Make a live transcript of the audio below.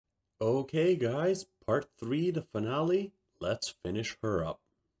Okay guys, part 3, the finale. Let's finish her up.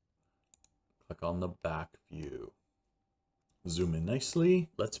 Click on the back view. Zoom in nicely.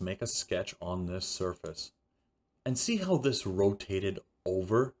 Let's make a sketch on this surface. And see how this rotated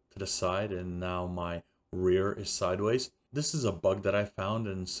over to the side and now my rear is sideways? This is a bug that I found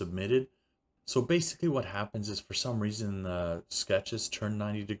and submitted. So basically what happens is for some reason the sketches turn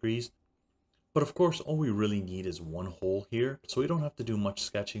 90 degrees. But of course, all we really need is one hole here. So we don't have to do much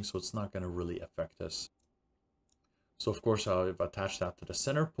sketching, so it's not going to really affect us. So of course, I've attached that to the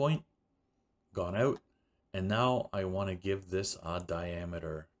center point, gone out, and now I want to give this a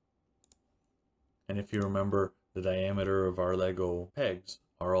diameter. And if you remember, the diameter of our Lego pegs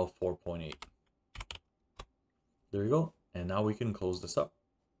are all 4.8. There you go. And now we can close this up.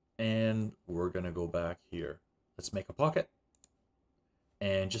 And we're going to go back here. Let's make a pocket.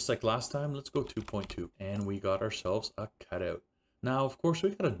 And just like last time, let's go 2.2. And we got ourselves a cutout. Now, of course,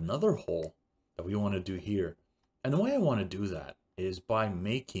 we got another hole that we want to do here. And the way I want to do that is by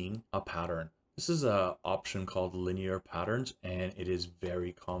making a pattern. This is an option called linear patterns, and it is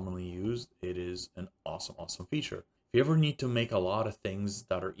very commonly used. It is an awesome, awesome feature. If you ever need to make a lot of things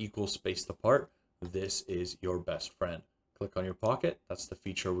that are equal spaced apart, this is your best friend. Click on your pocket. That's the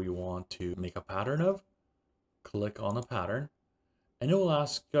feature we want to make a pattern of. Click on the pattern. And it will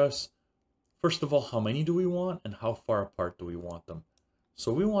ask us, first of all, how many do we want and how far apart do we want them?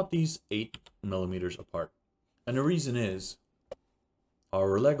 So we want these 8 millimeters apart. And the reason is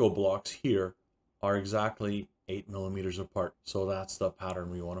our Lego blocks here are exactly 8 millimeters apart. So that's the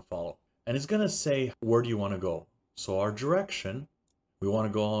pattern we want to follow. And it's going to say, where do you want to go? So our direction, we want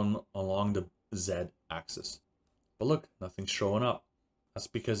to go along the Z axis. But look, nothing's showing up. That's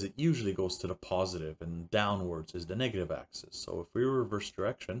because it usually goes to the positive and downwards is the negative axis. So if we reverse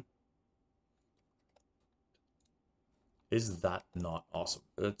direction, is that not awesome?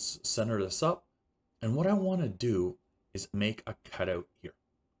 Let's center this up. And what I want to do is make a cutout here.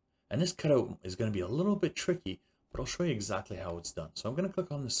 And this cutout is going to be a little bit tricky, but I'll show you exactly how it's done. So I'm going to click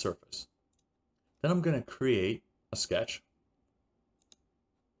on the surface. Then I'm going to create a sketch.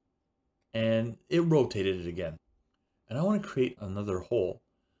 And it rotated it again. And I want to create another hole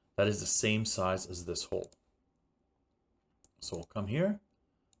that is the same size as this hole. So we'll come here,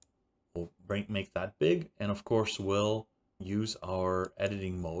 we'll make that big, and of course we'll use our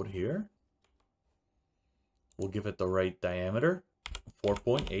editing mode here. We'll give it the right diameter,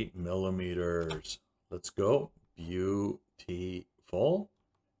 4.8 millimeters. Let's go, beautiful.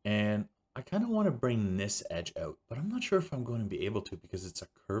 And I kind of want to bring this edge out, but I'm not sure if I'm going to be able to because it's a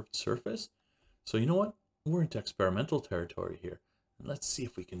curved surface. So you know what? We're into experimental territory here. And let's see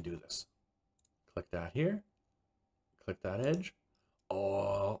if we can do this. Click that here. Click that edge.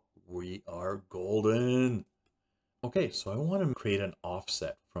 Oh, we are golden. Okay, so I want to create an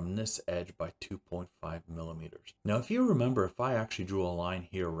offset from this edge by 2.5 millimeters. Now, if you remember, if I actually drew a line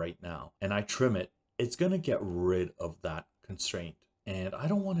here right now and I trim it, it's going to get rid of that constraint. And I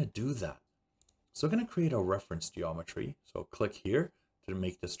don't want to do that. So I'm going to create a reference geometry. So click here to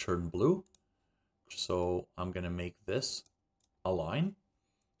make this turn blue. So I'm going to make this a line.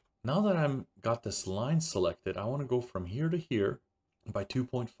 Now that I've got this line selected, I want to go from here to here by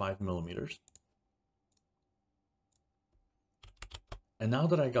 2.5 millimeters. And now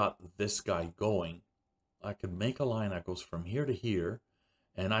that I got this guy going, I could make a line that goes from here to here,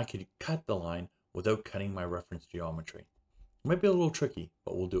 and I could cut the line without cutting my reference geometry. It might be a little tricky,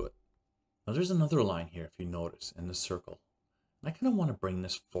 but we'll do it. Now there's another line here, if you notice, in the circle. And I kind of want to bring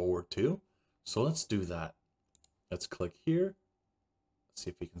this forward too. So let's do that. Let's click here. Let's see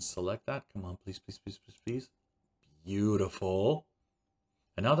if we can select that. Come on, please, please, please, please, please. Beautiful.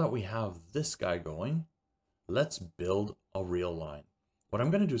 And now that we have this guy going, let's build a real line. What I'm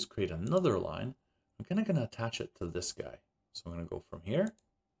going to do is create another line. I'm kind of going to attach it to this guy. So I'm going to go from here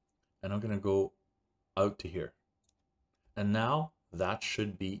and I'm going to go out to here. And now that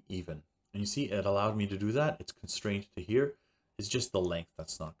should be even. And you see, it allowed me to do that. It's constrained to here. It's just the length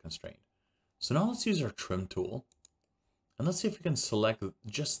that's not constrained. So now let's use our trim tool and let's see if we can select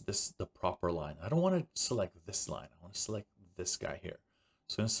just the proper line. I don't want to select this line. I want to select this guy here.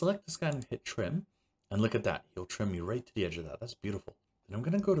 So I'm going to select this guy and hit trim, and look at that. He'll trim me right to the edge of that. That's beautiful. Then I'm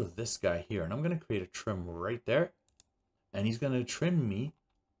going to go to this guy here and I'm going to create a trim right there. And he's going to trim me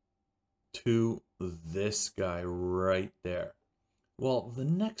to this guy right there. Well, the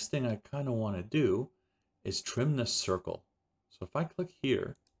next thing I kind of want to do is trim this circle. So if I click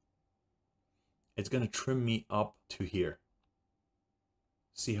here, it's going to trim me up to here.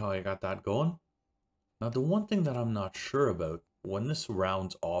 See how I got that going? Now, the one thing that I'm not sure about when this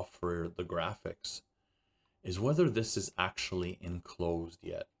rounds off for the graphics is whether this is actually enclosed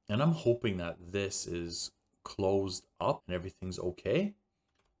yet. And I'm hoping that this is closed up and everything's okay.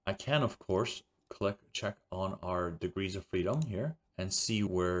 I can, of course, check on our degrees of freedom here and see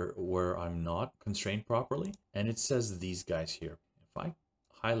where I'm not constrained properly. And it says these guys here. If I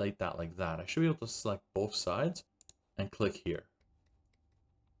highlight that like that, I should be able to select both sides and click here.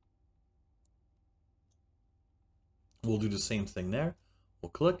 We'll do the same thing there.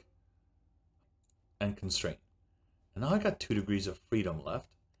 We'll click and constrain. And now I got 2 degrees of freedom left.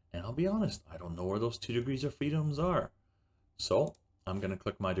 And I'll be honest, I don't know where those 2 degrees of freedoms are. So I'm going to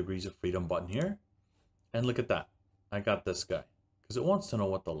click my degrees of freedom button here. And look at that. I got this guy. Because it wants to know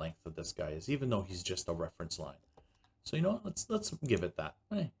what the length of this guy is, even though he's just a reference line. So you know what? Let's give it that.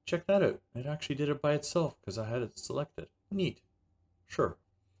 Hey, check that out. It actually did it by itself because I had it selected. Neat. Sure.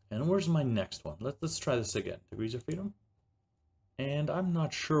 And where's my next one? Let's try this again. Degrees of freedom. And I'm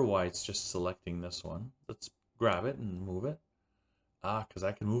not sure why it's just selecting this one. Let's grab it and move it. Because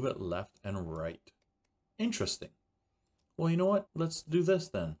I can move it left and right. Interesting. Well, you know what? Let's do this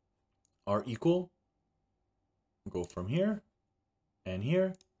then. R equal. Go from here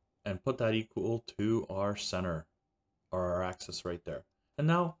and put that equal to our center or our axis right there. And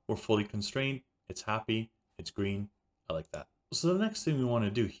now we're fully constrained. It's happy. It's green. I like that. So the next thing we want to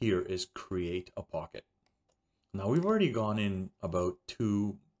do here is create a pocket. Now we've already gone in about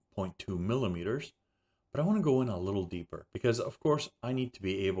 2.2 millimeters. But I want to go in a little deeper because, of course, I need to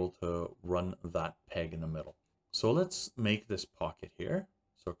be able to run that peg in the middle. So let's make this pocket here.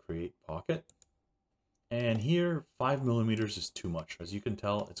 So create pocket. And here, 5 millimeters is too much. As you can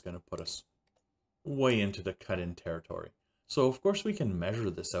tell, it's going to put us way into the cut-in territory. So, of course, we can measure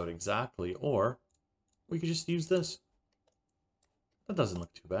this out exactly, or we could just use this. That doesn't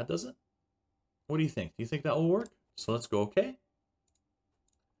look too bad, does it? What do you think? Do you think that will work? So let's go OK.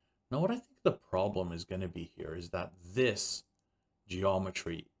 Now, what I think the problem is going to be here is that this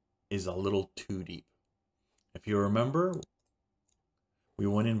geometry is a little too deep. If you remember, we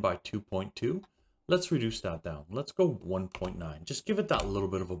went in by 2.2. Let's reduce that down. Let's go 1.9. Just give it that little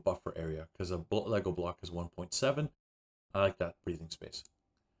bit of a buffer area because a Lego block is 1.7. I like that breathing space.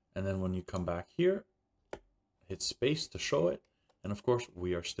 And then when you come back here, hit space to show it. And of course,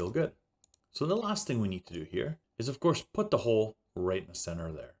 we are still good. So the last thing we need to do here is, of course, put the hole right in the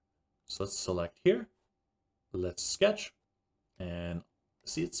center there. So let's select here. Let's sketch. And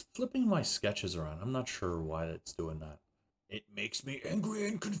see, it's flipping my sketches around. I'm not sure why it's doing that. It makes me angry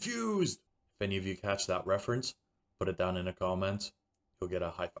and confused. If any of you catch that reference, put it down in the comments. You'll get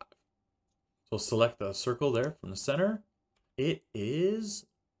a high five. So select the circle there from the center. It is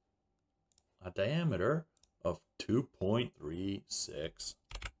a diameter of 2.36.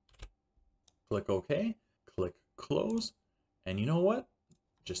 Click OK. Click close. And you know what?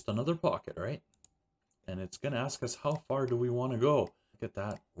 Just another pocket, right? And it's going to ask us how far do we want to go. Look at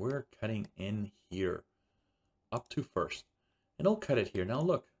that. We're cutting in here up to first. And it'll cut it here. Now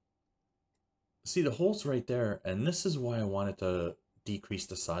look. See, the hole's right there. And this is why I wanted to decrease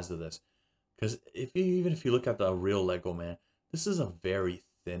the size of this. Because even if you look at the real Lego man, this is a very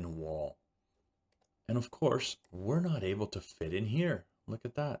thin wall. And of course, we're not able to fit in here. Look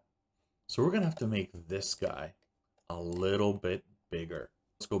at that. So we're going to have to make this guy a little bit bigger.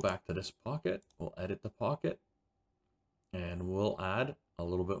 Let's go back to this pocket. We'll edit the pocket. And we'll add a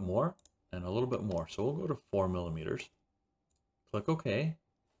little bit more and a little bit more. So we'll go to 4 millimeters. Click OK.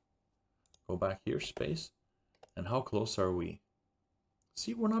 Go back here, space. And how close are we?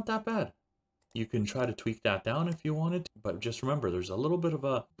 See, we're not that bad. You can try to tweak that down if you wanted to, but just remember there's a little bit of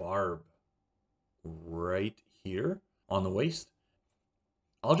a barb right here on the waist.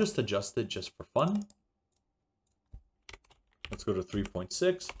 I'll just adjust it just for fun. Let's go to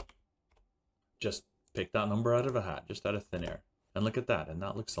 3.6. Just pick that number out of a hat, just out of thin air. And look at that, and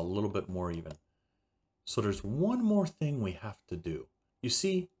that looks a little bit more even. So there's one more thing we have to do. You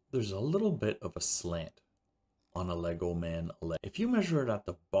see, there's a little bit of a slant on a Lego man leg. If you measure it at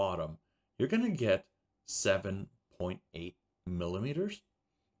the bottom, you're going to get 7.8 millimeters.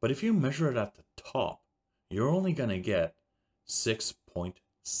 But if you measure it at the top, you're only going to get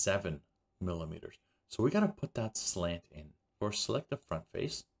 6.7 millimeters. So we got to put that slant in. Or select the front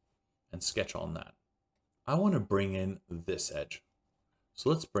face and sketch on that. I want to bring in this edge. So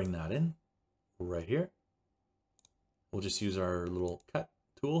let's bring that in right here. We'll just use our little cut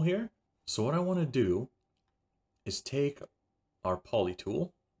tool here. So what I want to do is take our poly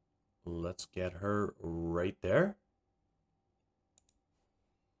tool. Let's get her right there.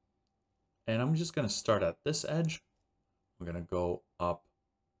 And I'm just going to start at this edge. We're going to go up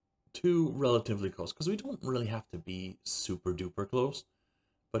to relatively close because we don't really have to be super duper close,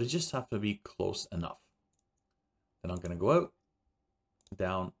 but it just have to be close enough. Then I'm going to go out,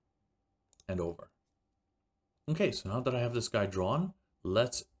 down, and over. Okay, so now that I have this guy drawn,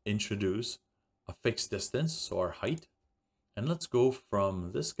 let's introduce a fixed distance, so our height. And let's go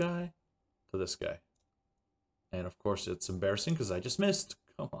from this guy to this guy. And of course, it's embarrassing because I just missed.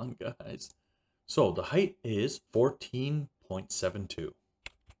 Come on, guys. So the height is 14.72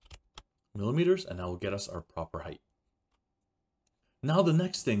 millimeters, and that will get us our proper height. Now the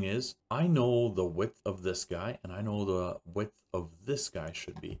next thing is, I know the width of this guy, and I know the width of this guy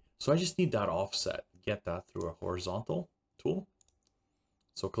should be. So I just need that offset. Get that through a horizontal tool.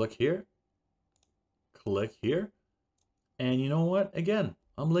 So click here, and you know what? Again,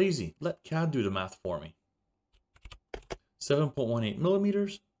 I'm lazy. Let CAD do the math for me. 7.18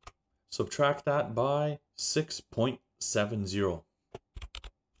 millimeters. Subtract that by 6.70.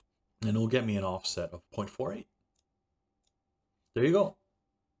 And it'll get me an offset of 0.48. There you go.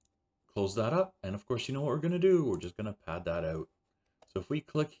 Close that up. And of course, you know what we're going to do? We're just going to pad that out. So if we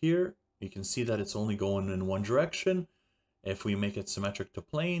click here, you can see that it's only going in one direction. If we make it symmetric to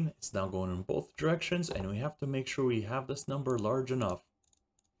plane, it's now going in both directions. And we have to make sure we have this number large enough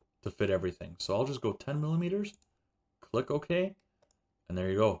to fit everything. So I'll just go 10 millimeters, click OK, and there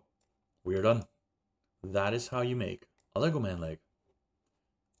you go. We're done. That is how you make a Lego man leg.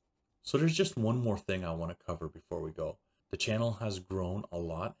 So there's just one more thing I want to cover before we go. The channel has grown a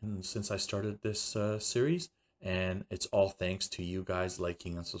lot since I started this series, and it's all thanks to you guys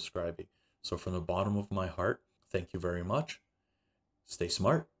liking and subscribing. So from the bottom of my heart, thank you very much. Stay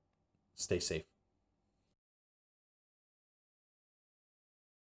smart, stay safe.